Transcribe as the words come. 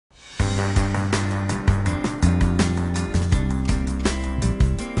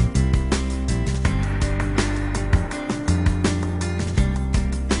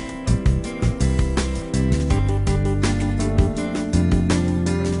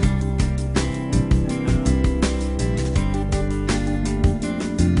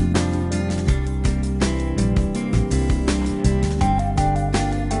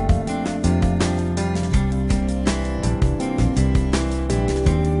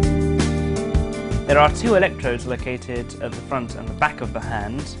There are two electrodes located at the front and the back of the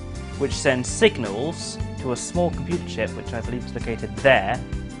hand, which send signals to a small computer chip, which I believe is located there,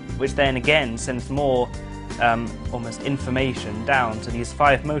 which then again sends more almost information down to these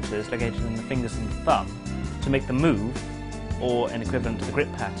 5 motors located in the fingers and the thumb to make them move, or an equivalent to the grip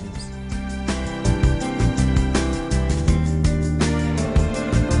patterns.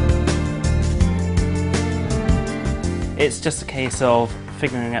 It's just a case of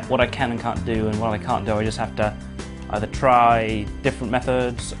figuring out what I can and can't do, and what I can't do I just have to either try different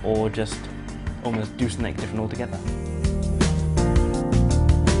methods or just almost do something different altogether.